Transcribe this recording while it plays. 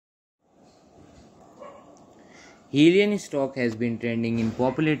Hyliion stock has been trending in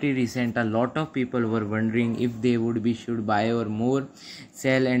popularity recent. A lot of people were wondering if they should buy or more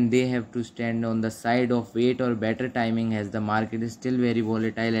sell, and they have to stand on the side of wait or better timing as the market is still very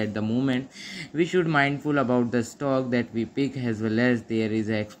volatile at the moment. We should mindful about the stock that we pick as well as there is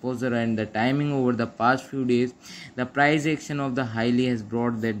a exposure and the timing over the past few days. The price action of the Hyliion has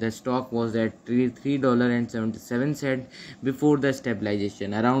brought that the stock was at $3.77 before the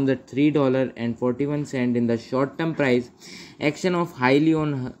stabilization around the $3.41 in the short price action of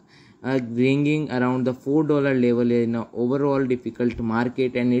Hyliion ringing around the $4 level in an overall difficult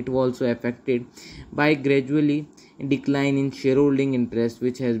market, and it was also affected by gradually decline in shareholding interest,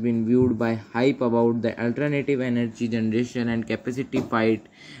 which has been viewed by hype about the alternative energy generation and capacity flight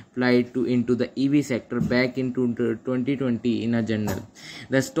into the EV sector back into 2020 in a journal.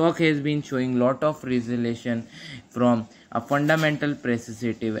 The stock has been showing lot of resolution from a fundamental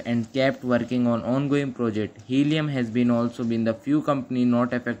perspective and kept working on ongoing project. Hyliion has been also been the few company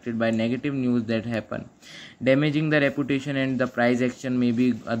not affected by negative news that happen, damaging the reputation and the price action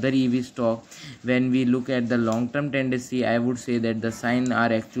maybe other EV stock. When we look at the long term tendency, I would say that the signs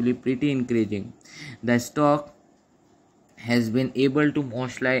are actually pretty encouraging. The stock has been able to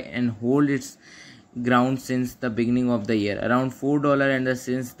mostly and hold its ground since the beginning of the year around $4, and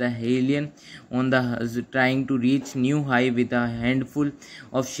since the Hyliion on the trying to reach new high with a handful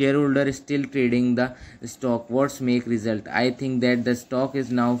of shareholders still trading the stock. What's make result? I think that the stock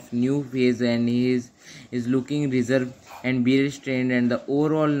is now new phase and is looking reserve and bearish trend, and the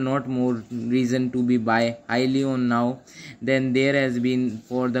overall not more reason to be buy Hyliion now than there has been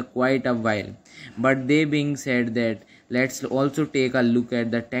for the quite a while. But they being said that, let's also take a look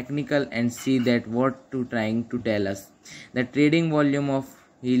at the technical and see that what to trying to tell us. The trading volume of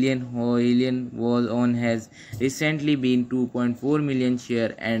Hyliion was on has recently been 2.4 million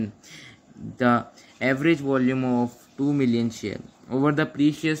share and the average volume of 2 million share. Over the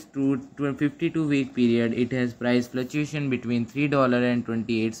previous 52-week period, it has price fluctuation between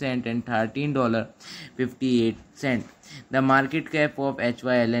 $3.28 and $13.58. The market cap of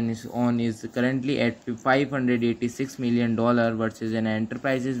HYLN is currently at $586 million versus an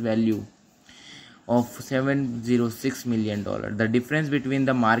enterprise's value of $706 million. The difference between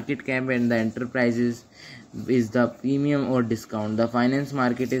the market cap and the enterprises is the premium or discount the finance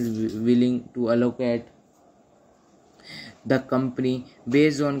market is willing to allocate the company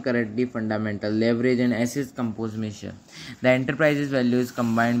based on currently fundamental leverage and asset composition. The enterprise's value is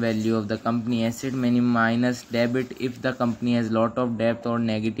combined value of the company asset minus debit if the company has lot of debt or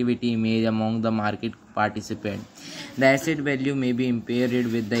negativity image among the market participant. The asset value may be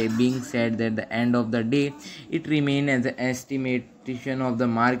impaired with the being said that at the end of the day it remains as an estimation of the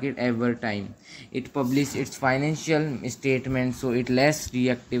market every time it publishes its financial statement, so it less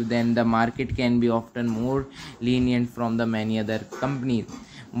reactive than the market can be often more lenient from the many other companies.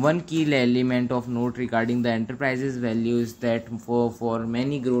 One key element of note regarding the enterprise's value is that for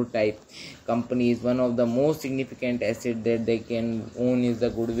many growth type companies, one of the most significant assets that they can own is the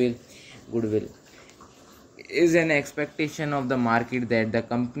goodwill is an expectation of the market that the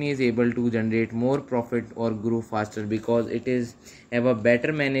company is able to generate more profit or grow faster because it is have a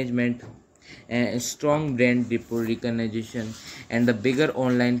better management and strong brand recognition and the bigger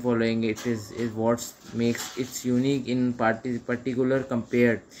online following. It is what makes it unique in particular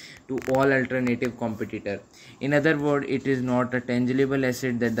compared to all alternative competitor. In other words, it is not a tangible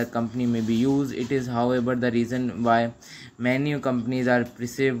asset that the company may be used. It is however the reason why many companies are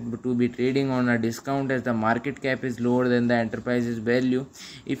perceived to be trading on a discount as the market cap is lower than the enterprise's value.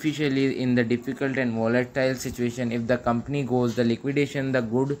 Especially in the difficult and volatile situation, if the company goes the liquidation, the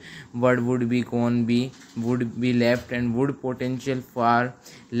good word would be gone, would be left and would potential far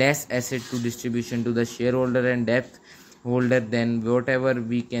less asset to distribution to the shareholder and debt holder than whatever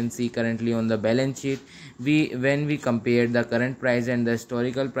we can see currently on the balance sheet. When we compare the current price and the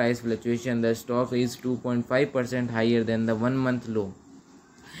historical price fluctuation, the stock is 2.5% higher than the 1 month low,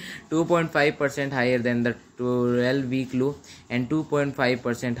 2.5% higher than the 12-week low, and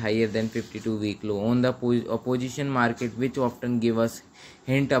 2.5% higher than 52-week low on the opposition market, which often give us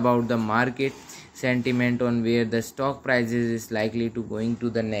hint about the market sentiment on where the stock prices is likely to going to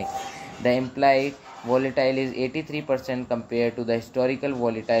the next. The implied volatile is 83% compared to the historical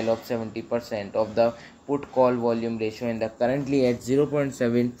volatile of 70% of the put call volume ratio and the currently at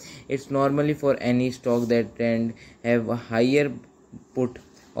 0.7. It's normally for any stock that trend have a higher put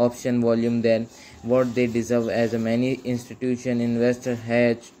option volume than what they deserve, as many institution investors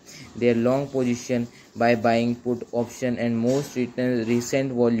hedge their long position by buying put option, and most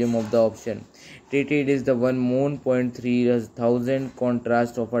recent volume of the option traded is the 1.3 thousand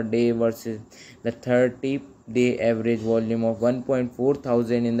contrast of a day versus the 30-day average volume of 1.4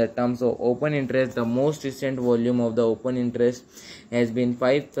 thousand. In the terms of open interest, the most recent volume of the open interest has been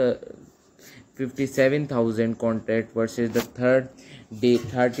 57,000 contract versus the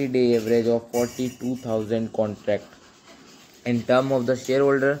 30-day average of 42,000 contract. In terms of the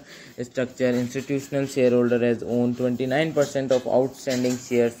shareholder structure, institutional shareholder has owned 29% of outstanding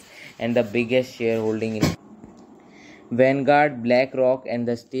shares and the biggest shareholding in Vanguard, BlackRock, and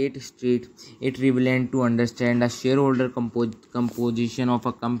the State Street. It relevant to understand the shareholder composition of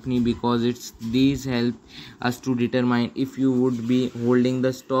a company, because these help us to determine if you would be holding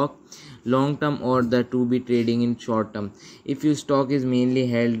the stock long term or the to be trading in short term. If your stock is mainly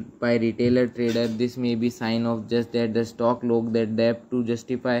held by retailer trader, this may be sign of just that the stock look that depth to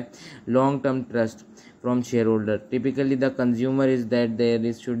justify long term trust from shareholder. Typically the consumer is that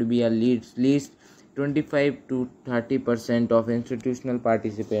should be at least 25 to 30% of institutional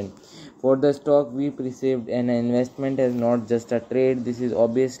participant. For the stock, we perceived an investment as not just a trade. This is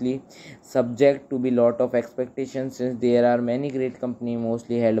obviously subject to be lot of expectations, since there are many great companies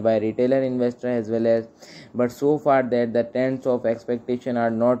mostly held by retailer investor as well as, but so far that the trends of expectation are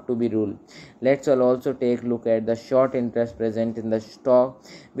not to be ruled. Let's also take a look at the short interest present in the stock,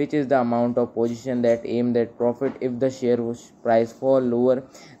 which is the amount of position that aim at profit if the share price fall lower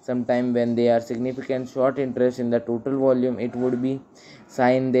sometime when they are significant short interest in the total volume. It would be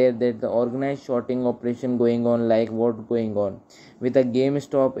sign there that the organized shorting operation going on, like what going on with the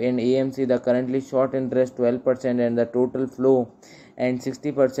GameStop and AMC. The currently short interest 12% and the total flow and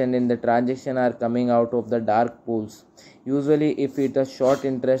 60% in the transaction are coming out of the dark pools. Usually if it a short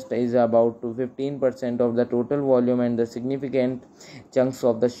interest is about to 15% of the total volume and the significant chunks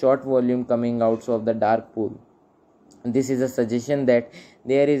of the short volume coming out of the dark pool. This is a suggestion that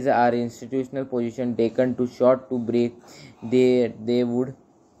there is our institutional position taken to short to break. They would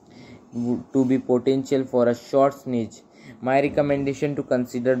to be potential for a short snitch. My recommendation to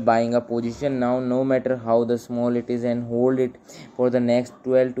consider buying a position now, no matter how the small it is, and hold it for the next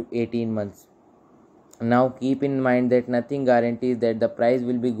 12 to 18 months. Now keep in mind that nothing guarantees that the price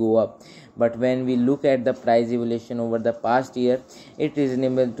will be go up, but when we look at the price evolution over the past year, it is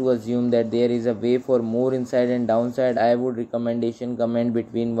reasonable to assume that there is a way for more inside and downside. I would recommendation comment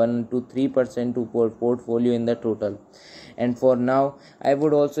between 1 to 3% to portfolio in the total. And for now, I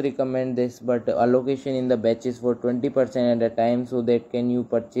would also recommend this, but allocation in the batches for 20% at a time, so that can you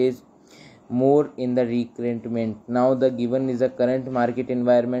purchase more in the recruitment. Now the given is a current market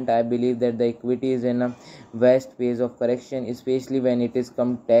environment, I believe that the equity is in a vast phase of correction, especially when it is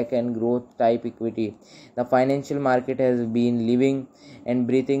come tech and growth type equity. The financial market has been living and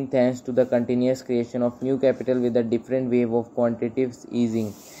breathing thanks to the continuous creation of new capital with a different wave of quantitative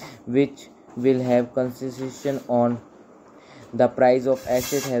easing, which will have concentration on the price of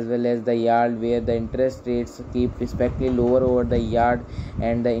assets as well as the yield, where the interest rates keep respectively lower over the yield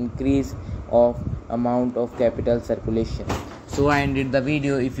and the increase of amount of capital circulation. So I ended the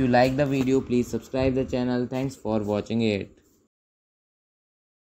video. If you like the video, please subscribe the channel. Thanks for watching it.